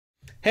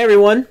Hey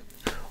everyone,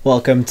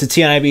 welcome to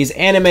TNIAB's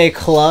Anime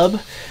Club,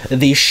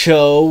 the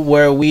show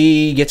where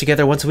we get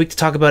together once a week to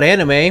talk about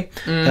anime,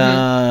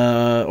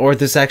 or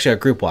this is actually a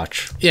group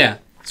watch. Yeah,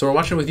 so we're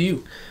watching with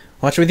you.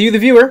 Watch with you, the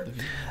viewer.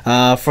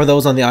 For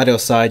those on the audio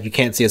side, you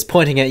can't see us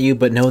pointing at you,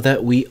 but know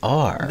that we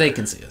are. They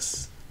can see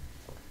us.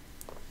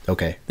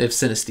 Okay. They have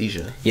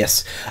synesthesia.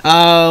 Yes.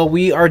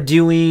 We are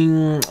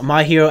doing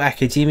My Hero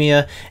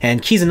Academia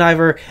and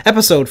Kiznaiver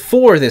episode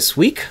 4 this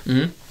week,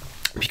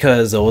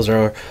 because those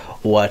are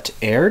what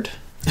aired.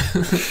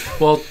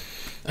 Well,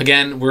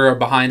 again, we're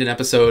behind an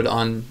episode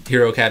on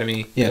Hero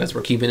Academy because Yeah.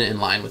 we're keeping it in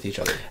line with each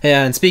other.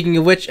 And speaking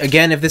of which,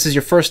 again, if this is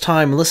your first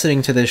time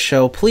listening to this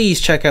show, please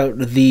check out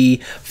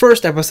the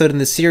first episode in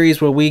the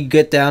series where we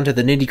get down to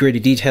the nitty-gritty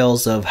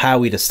details of how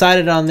we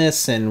decided on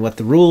this and what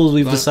the rules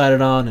we've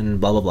decided on and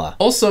blah, blah, blah.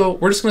 Also,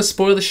 we're just going to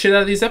spoil the shit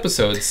out of these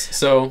episodes,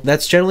 so...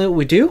 That's generally what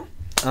we do.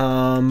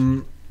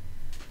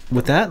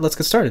 With that, let's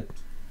get started.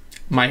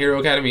 My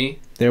Hero Academy.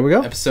 There we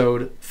go.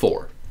 Episode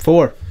 4.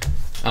 4.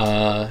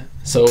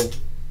 So,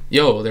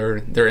 they're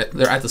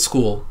at the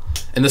school.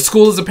 And the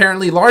school is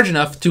apparently large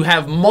enough to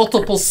have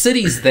multiple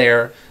cities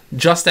there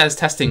just as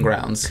testing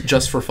grounds,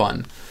 just for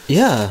fun.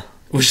 Yeah.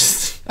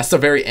 That's a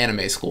very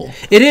anime school.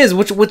 It is,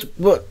 what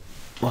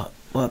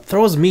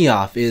throws me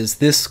off is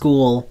this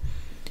school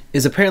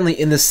is apparently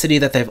in the city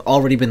that they've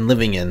already been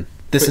living in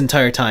this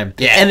entire time.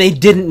 Yeah. And they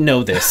didn't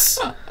know this.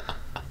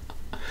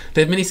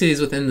 They have many cities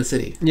within the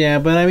city. Yeah,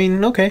 but I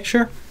mean, okay,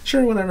 sure.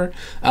 Sure, whatever.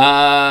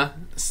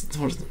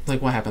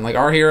 What happened? Like,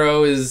 our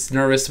hero is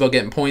nervous about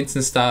getting points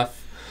and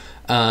stuff.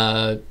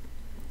 I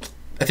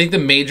think the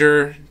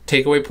major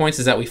takeaway points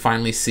is that we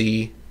finally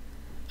see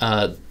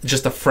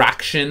just a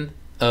fraction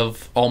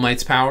of All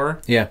Might's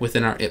power. Yeah.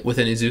 Within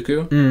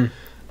Izuku.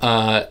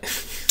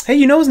 Hey,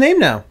 you know his name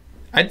now.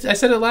 I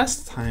said it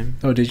last time.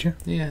 Oh, did you?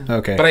 Yeah.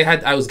 Okay. But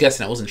I was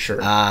guessing. I wasn't sure.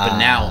 But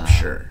now I'm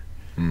sure.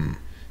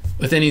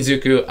 Within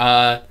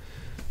Izuku,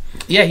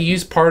 he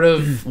used part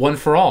of One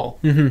for All,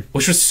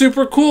 which was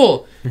super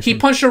cool. He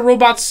punched a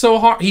robot so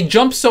hard. He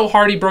jumped so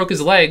hard he broke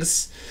his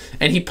legs,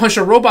 and he punched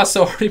a robot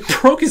so hard he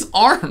broke his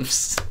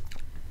arms.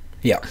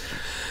 Yeah.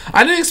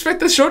 I didn't expect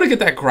the show to get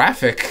that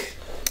graphic.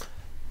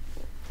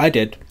 I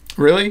did.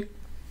 Really?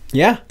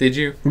 Yeah. Did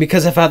you?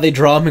 Because of how they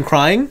draw him and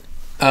crying.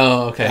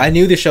 Oh, okay. I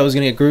knew the show was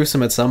going to get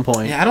gruesome at some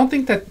point. Yeah, I don't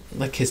think that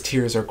like his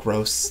tears are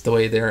gross the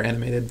way they're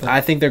animated. But... I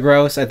think they're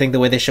gross. I think the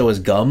way they show his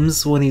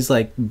gums when he's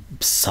like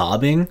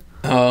sobbing.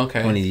 Oh,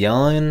 okay. When he's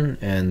yelling,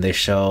 and they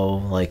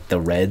show like the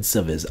reds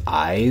of his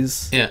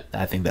eyes. Yeah.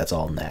 I think that's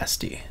all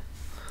nasty.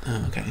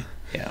 Oh, okay.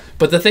 Yeah.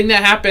 But the thing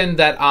that happened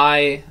that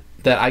I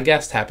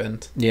guessed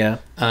happened. Yeah.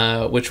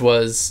 Which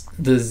was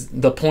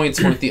the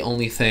points weren't the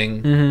only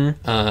thing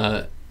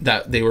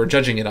that they were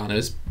judging it on. It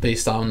was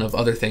based on of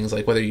other things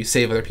like whether you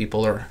save other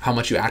people or how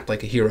much you act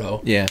like a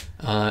hero. Yeah.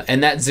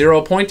 And that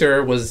 0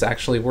 pointer was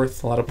actually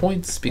worth a lot of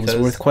points because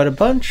it's worth quite a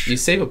bunch. you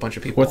save a bunch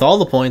of people. Worth all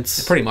the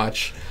points. Pretty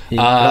much.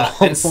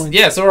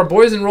 Yeah, so our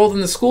boy's enrolled in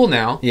the school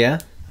now. Yeah.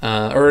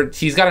 Or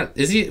he's got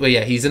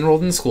he's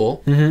enrolled in the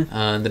school.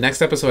 The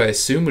next episode I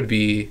assume would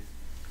be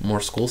more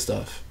school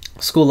stuff.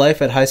 School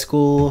life at High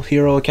School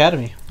Hero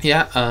Academy.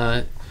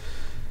 Yeah.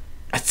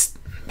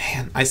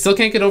 I still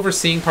can't get over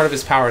seeing part of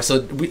his power.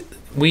 So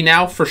we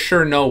now for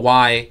sure know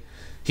why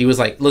he was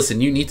like,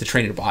 listen, you need to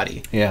train your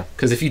body. Yeah.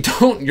 Because if you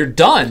don't, you're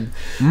done.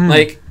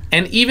 Like,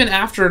 and even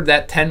after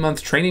that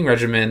 10-month training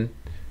regimen,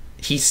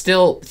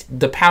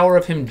 the power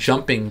of him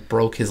jumping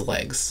broke his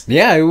legs.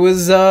 Yeah, it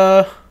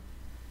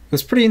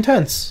was pretty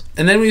intense.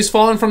 And then when he was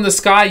falling from the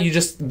sky,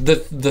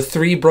 the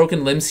 3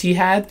 broken limbs he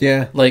had.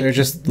 Yeah. Like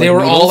they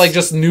were all like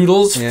just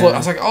noodles. Yeah. I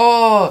was like,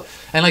 oh.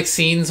 And like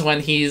scenes when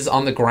he's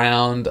on the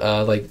ground,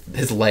 like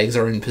his legs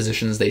are in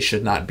positions they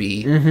should not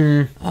be.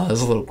 It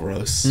was a little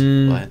gross,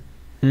 but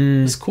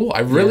it was cool. I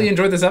really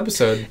enjoyed this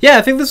episode. Yeah,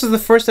 I think this was the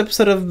first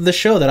episode of the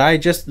show that I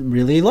just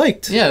really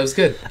liked. Yeah, it was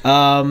good.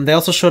 They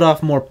also showed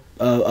off more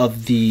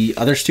of the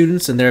other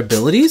students and their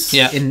abilities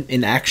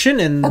in action,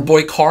 and Our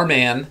boy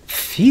Carman,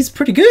 he's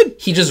pretty good.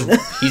 he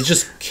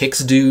just kicks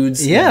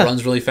dudes. Yeah. And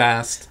runs really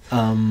fast.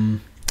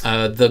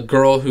 The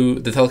girl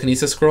the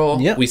telekinesis girl,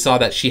 Yeah. we saw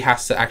that she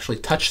has to actually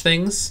touch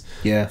things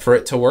Yeah. for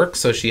it to work.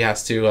 So she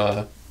has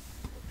to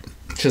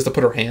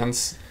put her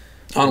hands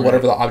on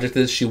whatever the object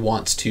is she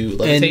wants to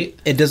levitate.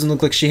 And it doesn't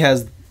look like she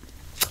has...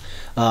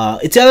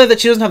 it's either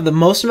that she doesn't have the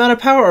most amount of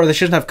power or that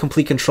she doesn't have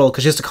complete control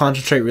because she has to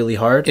concentrate really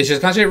hard. It's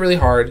just concentrate really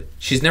hard.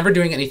 She's never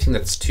doing anything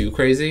that's too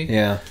crazy.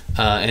 Yeah.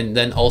 And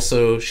then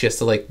also she has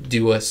to like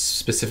do a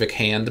specific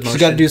hand motion. She's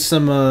got to do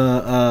some...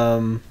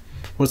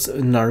 what's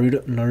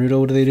Naruto?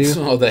 What do they do?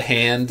 Oh, the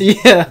hand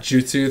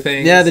jutsu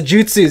thing. Yeah, the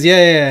jutsus.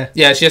 Yeah.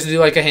 Yeah, she has to do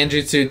like a hand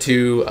jutsu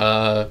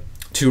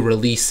to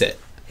release it.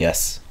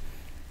 Yes.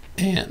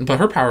 But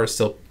her power is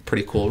still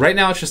pretty cool. Right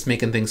now, it's just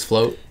making things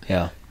float.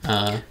 Yeah.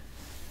 But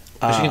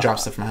she can drop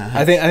stuff from her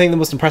head. I think the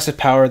most impressive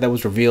power that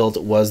was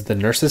revealed was the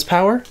nurse's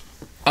power.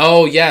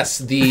 Oh yes,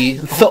 the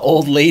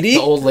old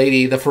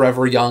lady. The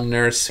forever young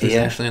nurse who's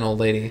actually an old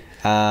lady.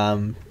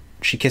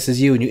 She kisses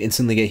you and you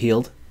instantly get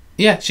healed.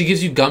 Yeah, she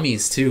gives you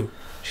gummies too.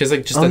 She has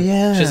like she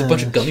has a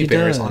bunch of gummy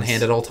bears on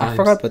hand at all times. I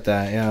forgot about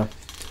that. Yeah.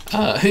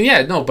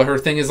 But her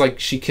thing is like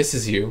she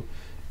kisses you,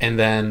 and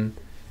then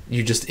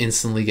you just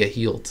instantly get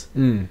healed.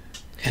 And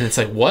it's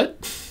like, what?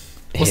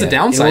 What's the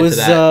downside to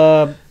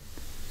that?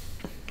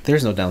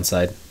 There's no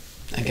downside,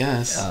 I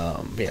guess.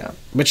 Yeah,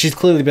 but she's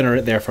clearly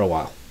been there for a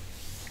while.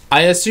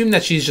 I assume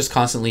that she's just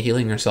constantly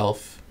healing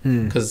herself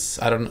because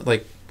I don't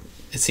like.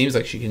 It seems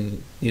like she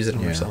can use it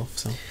on herself.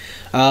 So,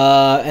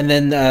 and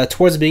then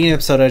towards the beginning of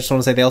the episode, I just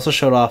want to say they also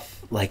showed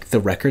off like the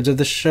records of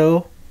the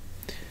show.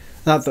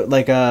 Not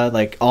like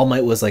All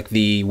Might was like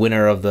the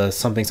winner of the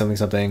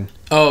something.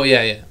 Oh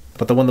yeah.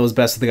 But the one that was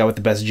best was the guy with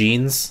the best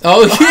jeans.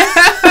 Oh yeah.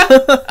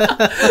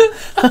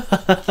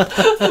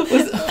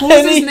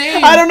 what was his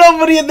name? I don't know,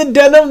 but he had the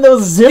denim that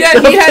was zipped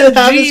up. Yeah, he had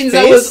jeans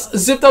that was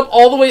zipped up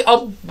all the way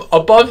up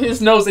above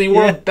his nose, and he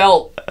wore a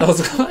belt. I was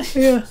like,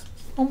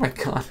 oh my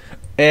god.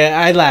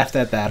 Yeah, I laughed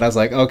at that. I was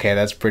like, okay,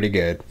 that's pretty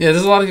good. Yeah,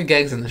 there's a lot of good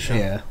gags in the show.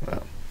 Yeah.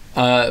 Well.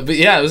 But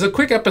yeah, it was a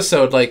quick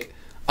episode. Like,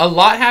 a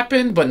lot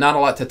happened, but not a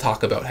lot to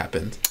talk about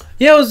happened.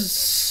 Yeah, it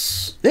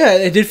was. Yeah,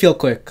 it did feel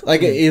quick.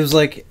 Like it was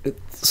like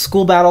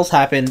school battles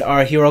happened.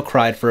 Our hero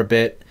cried for a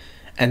bit,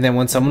 and then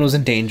when someone was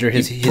in danger,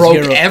 his broke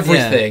hero,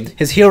 everything. Yeah,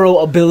 his hero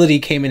ability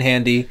came in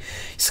handy. He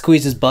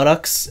squeezed his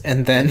buttocks,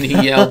 and then he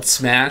yelled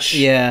 "smash."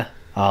 Yeah.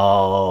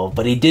 Oh,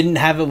 but he didn't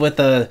have it with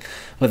a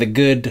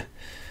good.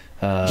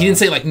 He didn't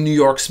say like New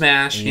York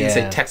smash. He didn't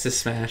say Texas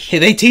smash. Hey,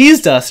 they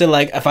teased us. They're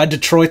like, if I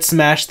Detroit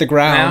smashed the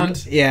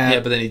ground. Yeah. Yeah,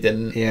 but then he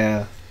didn't.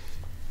 Yeah.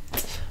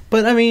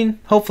 But I mean,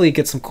 hopefully he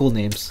gets some cool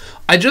names.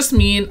 I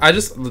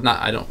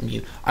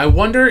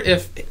wonder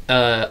if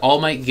All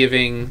Might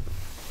giving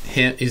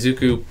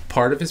Izuku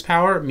part of his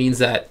power means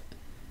that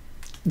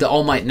the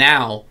All Might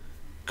now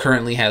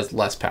currently has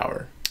less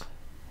power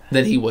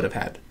than he would have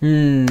had.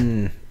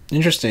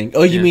 Interesting.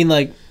 Oh, you mean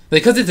like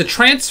because it's a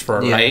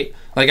transfer, right?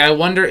 Like, I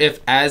wonder if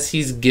as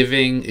he's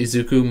giving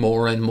Izuku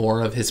more and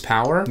more of his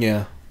power,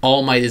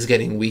 All Might is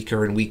getting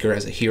weaker and weaker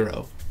as a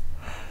hero.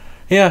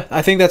 Yeah,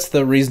 I think that's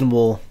the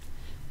reasonable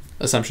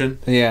assumption.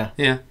 Yeah.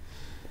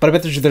 But I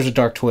bet there's a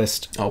dark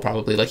twist. Oh,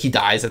 probably. Like, he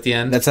dies at the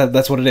end?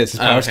 That's what it is.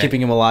 His power's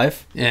keeping him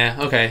alive. Yeah,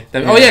 okay.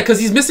 Oh, yeah, because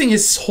he's missing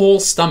his whole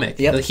stomach.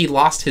 Yep. Like, he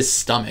lost his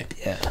stomach.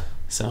 Yeah.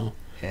 So.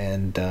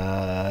 And,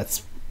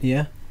 it's...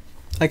 Yeah.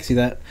 I can see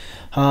that.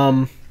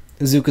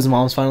 Izuku's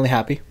mom's finally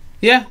happy.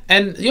 Yeah,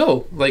 and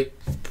like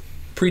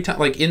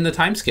like in the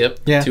time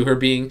skip to her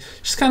being,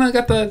 she's kind of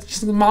got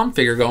the mom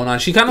figure going on.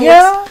 She kind of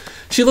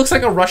looks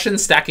like a Russian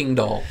stacking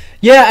doll.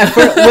 Yeah, and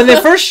when they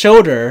first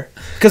showed her,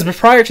 because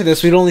prior to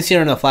this we'd only seen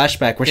her in a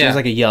flashback where she was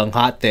like a young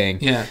hot thing.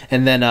 Yeah,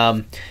 and then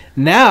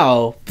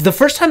now the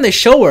first time they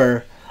show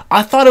her,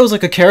 I thought it was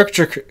like a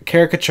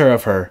caricature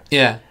of her.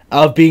 Yeah,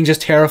 of being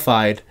just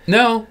terrified.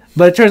 No.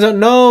 But it turns out,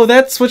 no,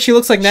 that's what she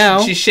looks like now.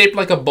 She's shaped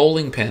like a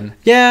bowling pin.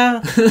 Yeah.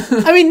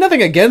 I mean,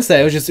 nothing against that.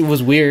 It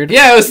was weird.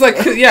 Yeah, it was like,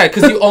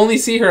 because you only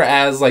see her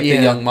as, like, the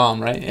young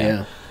mom, right?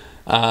 Yeah.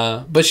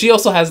 But she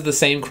also has the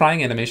same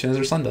crying animation as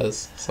her son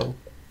does, so.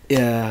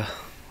 Yeah,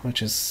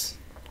 which is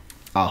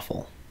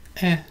awful.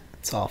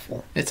 It's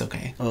awful. It's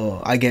okay.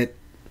 Oh, I get...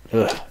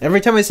 Ugh.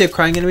 Every time I see a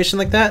crying animation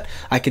like that,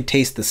 I could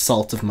taste the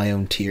salt of my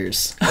own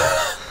tears.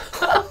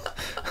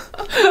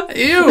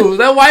 Ew,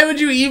 why would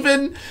you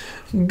even...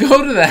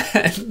 go to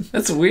that?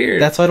 That's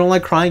weird. That's why I don't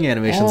like crying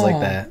animations like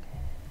that.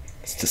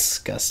 It's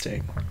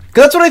disgusting.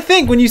 Cause that's what I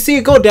think when you see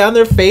it go down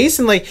their face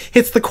and like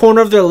hits the corner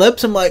of their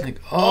lips. I'm like,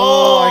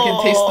 I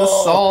can taste the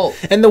salt.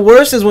 And the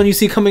worst is when you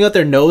see coming out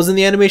their nose in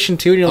the animation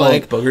too, and you're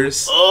like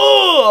boogers.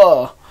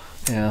 Oh.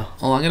 Yeah.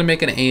 Well, I'm gonna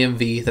make an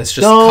AMV that's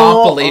just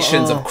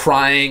compilations of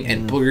crying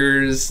and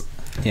boogers.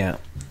 Yeah.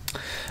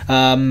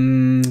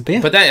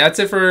 But that's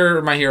it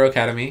for My Hero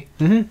Academy.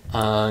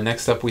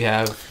 Next up we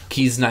have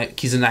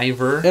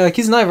Kiznaiver.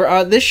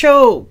 Kiznaiver. This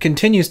show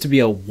continues to be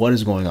a what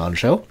is going on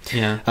show.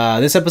 Yeah.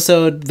 This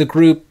episode, the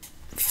group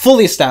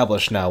fully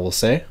established now, we'll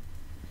say.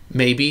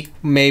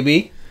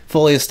 Maybe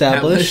fully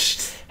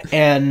established.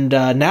 And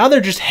now they're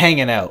just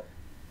hanging out.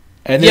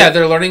 And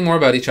they're learning more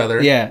about each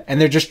other. Yeah, and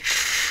they're just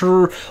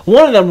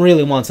one of them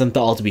really wants them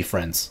all to be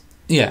friends.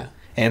 Yeah.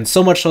 And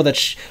so much so that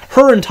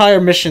her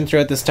entire mission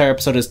throughout this entire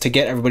episode is to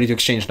get everybody to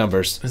exchange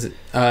numbers. Is it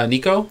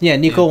Nico? Yeah,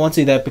 Nico wants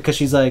to do that because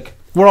she's like,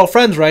 we're all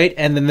friends, right?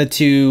 And then the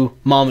two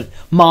mom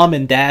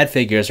and dad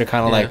figures are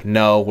kind of like,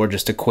 no, we're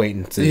just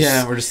acquaintances.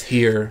 Yeah, we're just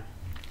here.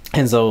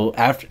 And so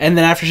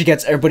after she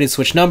gets everybody to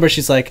switch numbers,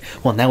 she's like,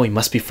 well, now we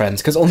must be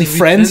friends because only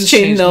friends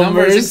change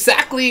numbers.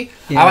 Exactly.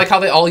 Yeah. I like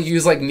how they all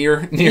use like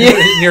near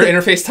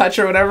interface touch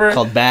or whatever.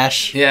 Called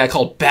bash. Yeah,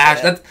 called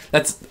bash.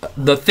 That's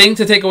the thing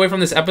to take away from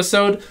this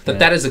episode,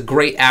 that is a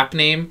great app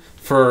name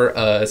for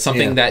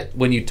something that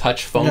when you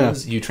touch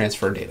phones, you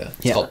transfer data.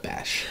 It's called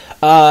bash.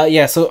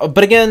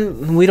 But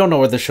again, we don't know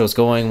where the show's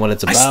going, what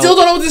it's about. I still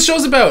don't know what this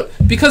show's about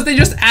because they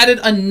just added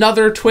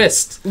another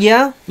twist.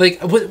 Yeah.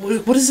 Like,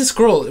 what is this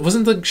girl?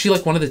 Wasn't she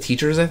like one of the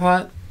teachers, I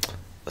thought?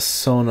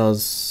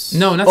 Sona's...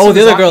 No, not the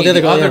other girl.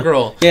 The other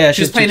girl. Yeah,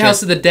 she's playing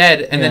House of the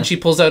Dead, and then she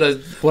pulls out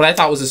what I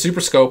thought was a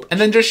super scope,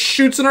 and then just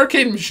shoots an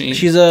arcade machine.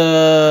 She's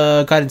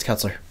a guidance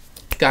counselor.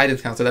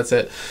 Guidance counselor, that's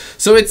it.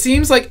 So it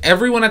seems like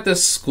everyone at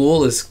this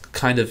school is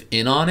kind of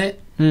in on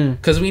it.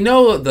 Because we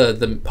know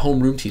the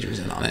homeroom teacher's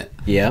in on it.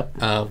 Yep.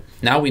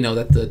 Now we know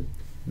that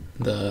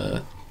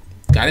the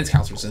guidance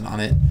counselor's in on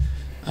it.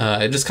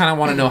 I just kind of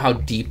want to know how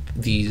deep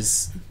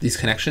these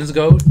connections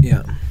go.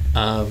 Yeah.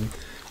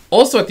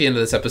 Also, at the end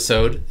of this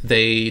episode,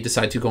 they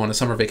decide to go on a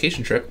summer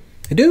vacation trip.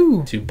 They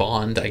do. To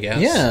bond, I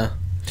guess. Yeah.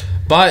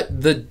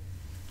 But the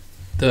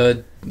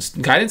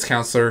guidance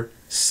counselor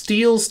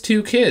steals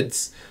 2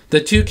 kids.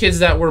 The 2 kids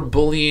that were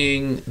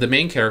bullying the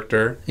main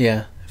character.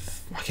 Yeah.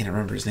 I can't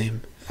remember his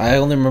name. I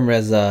only remember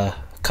as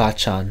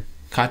Kachan.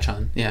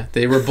 Kachan, yeah.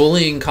 They were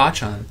bullying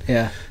Kachan.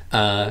 Yeah.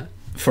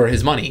 For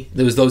his money.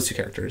 There was those 2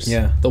 characters.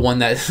 Yeah. The one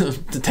that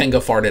the Tenga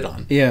farted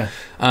on. Yeah.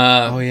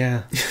 Oh,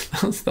 yeah.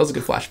 that was a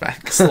good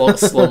flashback.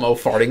 Slow-mo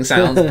farting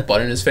sounds,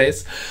 butt in his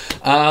face.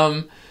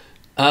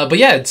 But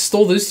yeah, it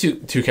stole those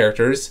two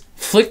characters,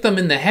 flicked them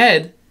in the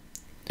head,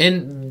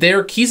 and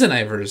they're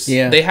Kiznaivers.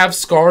 Yeah. They have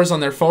scars on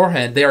their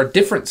forehead. They are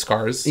different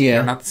scars. Yeah.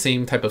 They're not the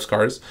same type of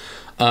scars.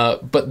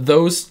 But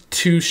those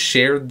 2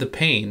 shared the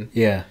pain.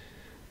 Yeah.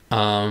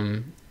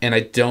 And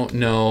I don't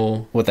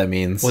know what that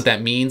means.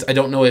 I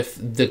don't know if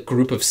the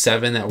group of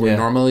 7 that we're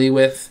normally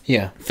with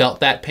felt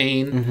that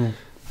pain.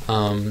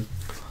 Mm-hmm.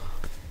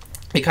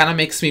 It kind of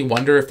makes me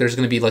wonder if there's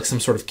going to be like some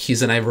sort of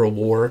Kiznaiver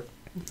war.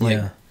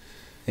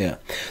 Yeah.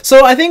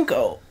 So I think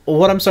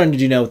what I'm starting to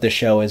do now with this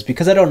show is,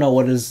 because I don't know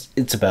what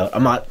it's about,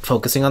 I'm not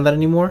focusing on that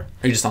anymore.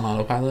 Are you just on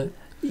autopilot?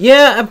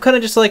 Yeah, I'm kind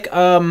of just like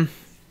I'm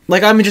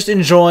just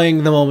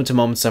enjoying the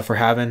moment-to-moment stuff we're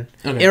having.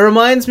 Okay. It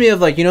reminds me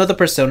of, like, you know, the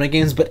Persona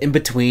games, but in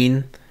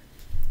between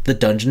the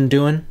dungeon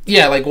doing.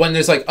 Yeah, like when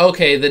there's like,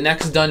 okay, the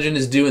next dungeon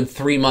is due in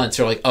 3 months.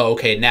 You're like, oh,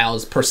 okay, now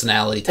is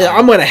personality time.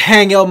 I'm gonna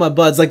hang out with my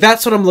buds. Like,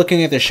 that's what I'm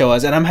looking at the show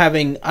as, and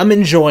I'm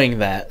enjoying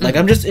that. Like,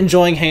 I'm just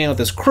enjoying hanging out with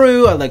this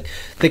crew. I like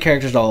the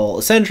characters are all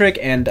eccentric,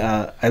 and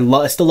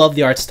I still love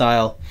the art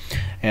style.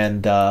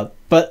 And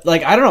but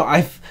like, I don't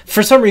know.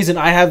 For some reason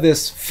I have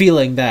this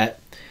feeling that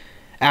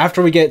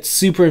after we get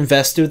super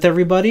invested with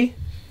everybody,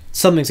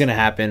 something's gonna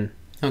happen.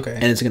 Okay.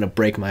 And it's gonna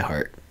break my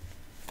heart.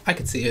 I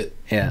could see it.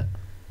 Yeah.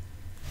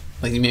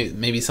 Like,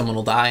 maybe someone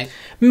will die.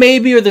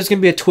 Maybe, or there's gonna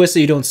be a twist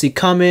that you don't see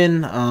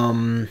coming.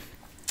 I'm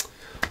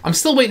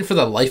still waiting for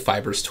the life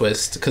fibers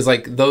twist, because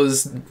like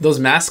those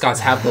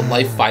mascots have the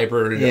life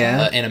fiber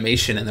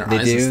animation in their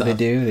eyes and stuff. They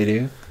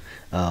do.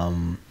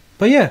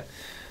 But yeah,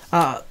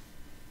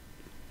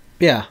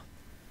 yeah.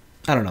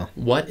 I don't know.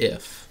 What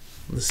if?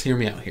 Let's hear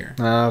me out here.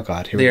 Oh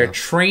God, they are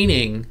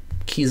training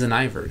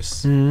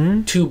Kiznaivers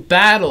to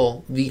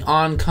battle the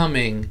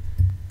oncoming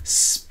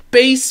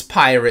space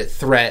pirate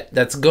threat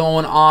that's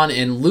going on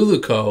in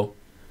Fallucco.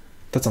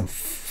 That's some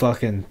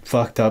fucking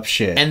fucked up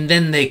shit. And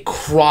then they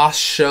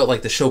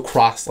the show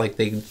cross, like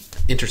they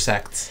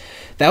intersect.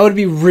 That would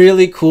be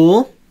really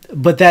cool,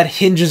 but that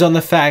hinges on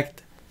the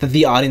fact that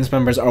the audience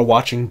members are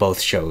watching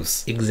both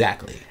shows.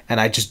 Exactly. And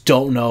I just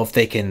don't know if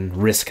they can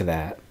risk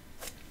that.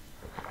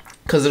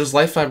 Because there's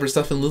life fiber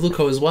stuff in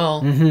Fallucco as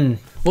well. Mm-hmm.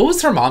 What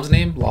was her mom's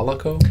name?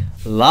 Fallucco?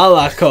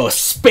 Fallucco.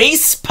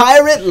 Space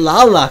Pirate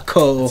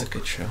Fallucco. That's a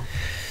good show.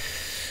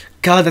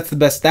 God, that's the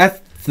best. That's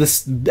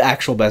the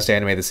actual best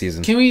anime this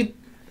season. Can we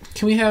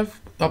have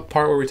a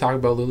part where we talk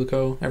about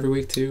Fallucco every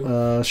week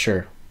too?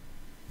 Sure.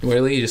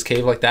 Really? You just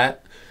cave like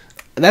that?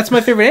 That's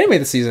my favorite anime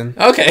this season.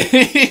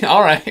 Okay.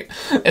 All right.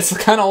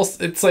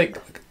 It's like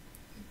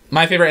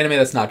my favorite anime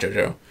that's not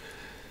JoJo.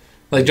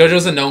 Like,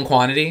 JoJo's a known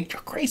quantity.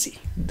 You're crazy.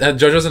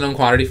 JoJo's a known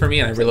quantity for me,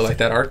 and I really like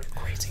that arc.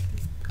 Crazy.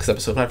 Because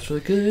episode 5 is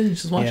really good. You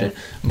just watch it.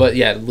 But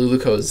yeah,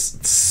 Fallucco's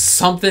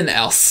something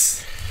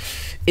else.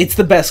 It's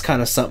the best kind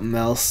of something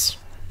else.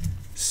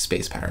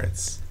 Space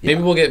pirates. Yeah.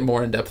 Maybe we'll get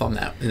more in depth on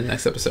that in the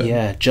next episode.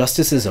 Yeah,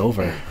 justice is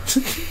over.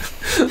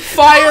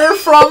 Fire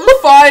from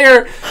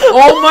fire!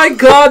 Oh my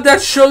God,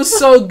 that show's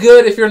so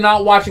good. If you're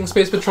not watching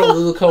Space Patrol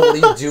Fallucco,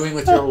 what are you doing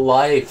with your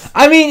life?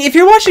 I mean, if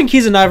you're watching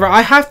Kiznaiver,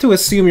 I have to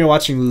assume you're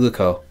watching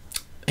Fallucco.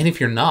 And if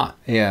you're not,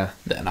 then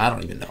I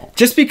don't even know.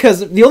 Just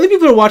because the only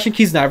people who are watching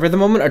Kiznaiver at the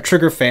moment are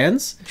Trigger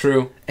fans.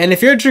 True. And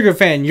if you're a Trigger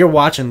fan, you're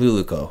watching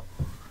Fallucco.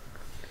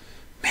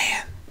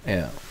 Man.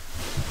 Yeah.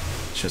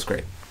 Show's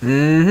great. But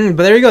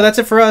there you go. That's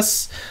it for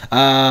us. We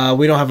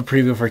don't have a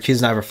preview for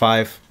Kiznaiver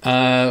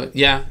 5.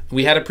 Yeah.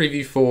 We had a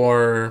preview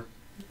for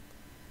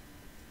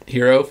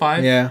Hero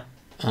 5. Yeah.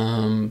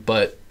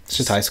 But it's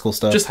just high school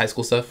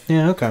stuff.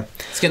 Yeah, okay.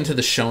 Let's get into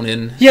the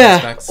shonen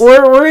aspects.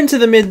 We're into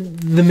the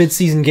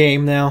mid-season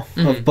game now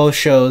of both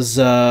shows.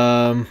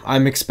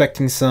 I'm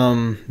expecting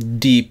some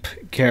deep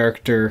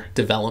character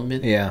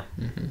development. Yeah.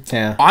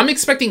 Yeah. I'm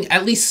expecting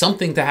at least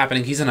something to happen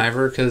in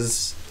Kiznaiver,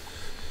 because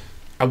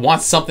I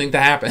want something to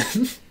happen.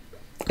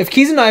 If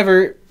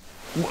Kiznaiver,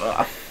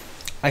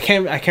 I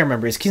can't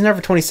remember. Is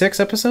Kiznaiver 26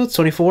 episodes?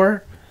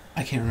 24?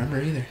 I can't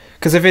remember either.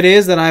 Because if it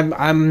is, then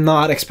I'm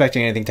not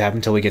expecting anything to happen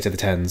until we get to the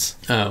 10s.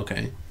 Oh,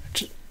 okay.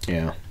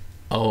 Yeah.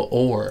 Oh,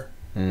 or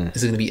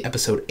is it going to be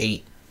episode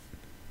 8?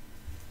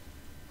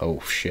 Oh,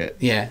 shit.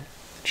 Yeah.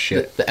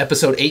 Shit. The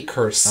episode 8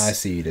 curse. I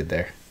see you did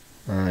there.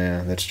 Oh,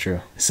 yeah, that's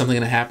true. Is something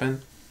going to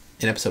happen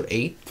in episode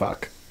 8?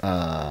 Fuck.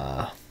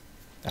 I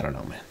don't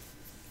know, man.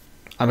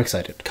 I'm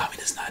excited.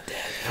 Kamina's not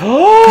dead.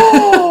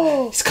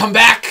 Oh, he's come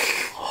back.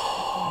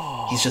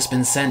 He's just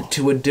been sent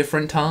to a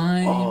different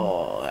time.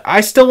 Oh,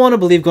 I still want to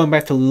believe, going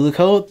back to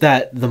Luluko,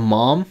 that the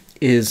mom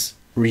is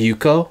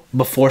Ryuko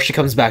before she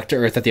comes back to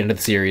Earth at the end of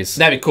the series.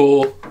 That'd be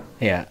cool.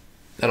 Yeah.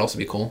 That'd also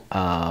be cool.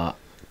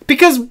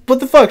 Because, what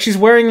the fuck? She's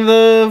wearing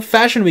the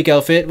Fashion Week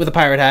outfit with a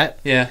pirate hat.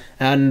 Yeah.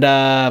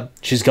 And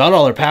she's got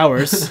all her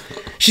powers.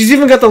 She's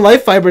even got the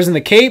life fibers in the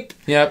cape.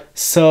 Yep.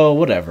 So,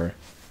 whatever.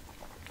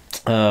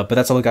 But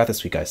that's all we got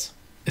this week, guys.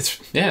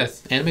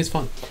 Anime's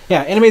fun.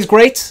 Yeah, anime's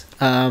great.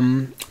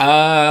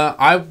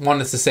 I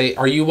wanted to say,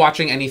 are you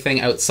watching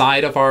anything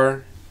outside of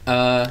our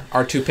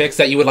 2 picks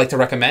that you would like to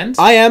recommend?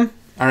 I am.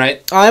 All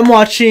right. I'm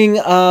watching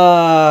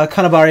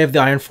Kanabari of the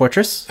Iron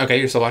Fortress. Okay,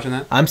 you're still watching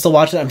that? I'm still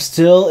watching it. I'm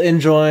still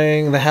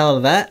enjoying the hell out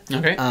of that.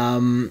 Okay.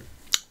 I'm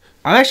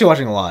actually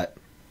watching a lot.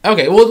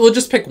 Okay, we'll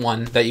just pick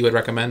one that you would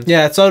recommend.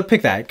 Yeah, so I'd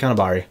pick that,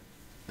 Kanabari.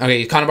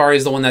 Okay, Kanabari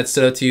is the one that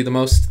stood out to you the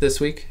most this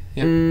week?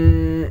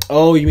 Yeah.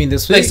 Oh, you mean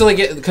this week?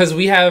 Because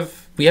we have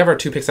our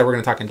 2 picks that we're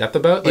going to talk in depth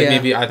about.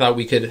 Maybe I thought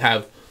we could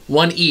have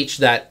one each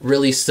that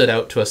really stood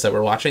out to us that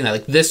we're watching.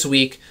 That this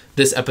week,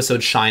 this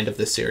episode shined of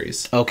this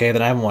series. Okay,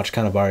 then I haven't watched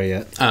Kanabari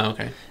yet. Oh,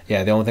 okay.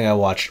 Yeah, the only thing I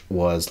watched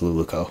was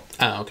Luluko.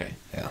 Oh, okay.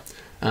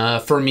 Yeah.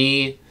 For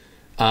me,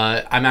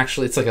 I'm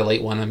actually, it's like a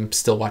late one. I'm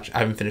still watching. I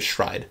haven't finished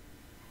Stride.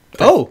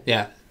 Oh.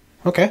 Yeah.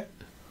 Okay.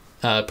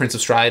 Prince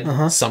of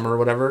Stride, Summer or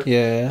whatever.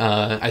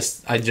 Yeah.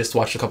 I just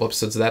watched a couple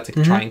episodes of that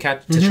to try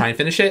and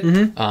finish it.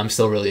 I'm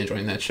still really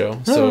enjoying that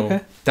show. So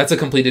that's a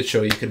completed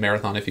show. You could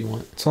marathon if you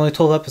want. It's only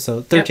 12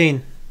 episodes. 13.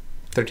 Yeah.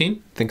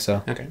 13? Think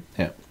so. Okay.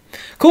 Yeah.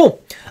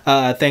 Cool.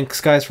 Thanks,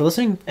 guys, for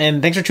listening,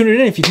 and thanks for tuning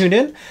in. If you tuned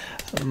in,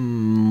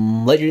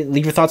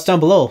 leave your thoughts down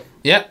below.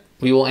 Yeah,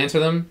 we will answer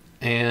them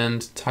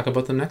and talk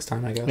about them next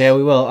time, I guess. Yeah,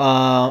 we will.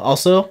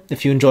 Also,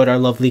 if you enjoyed our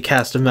lovely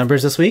cast of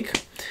members this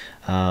week,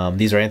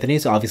 these are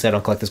Anthony's. Obviously, I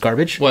don't collect this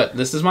garbage. What?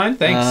 This is mine?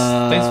 Thanks.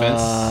 Thanks,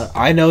 Vince.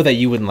 I know that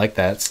you wouldn't like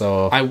that,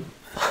 so I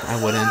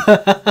wouldn't.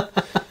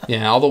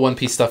 Yeah, all the One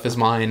Piece stuff is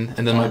mine,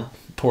 and then my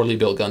poorly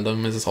built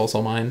Gundam is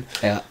also mine.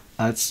 Yeah,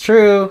 that's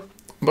true.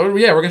 But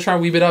yeah, we're gonna try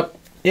and weave it up.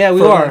 Yeah,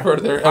 we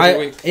further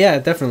every week. Yeah,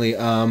 definitely.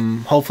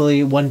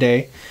 Hopefully one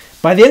day,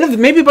 by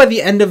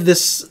the end of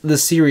this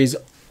series,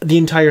 the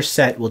entire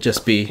set will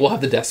just be. We'll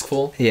have the desk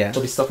full. Yeah,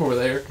 there'll be stuff over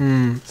there.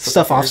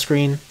 Stuff off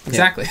screen.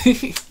 Exactly.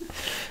 Yeah.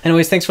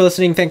 Anyways, thanks for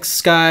listening.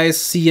 Thanks,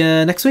 guys. See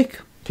ya next week.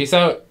 Peace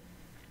out.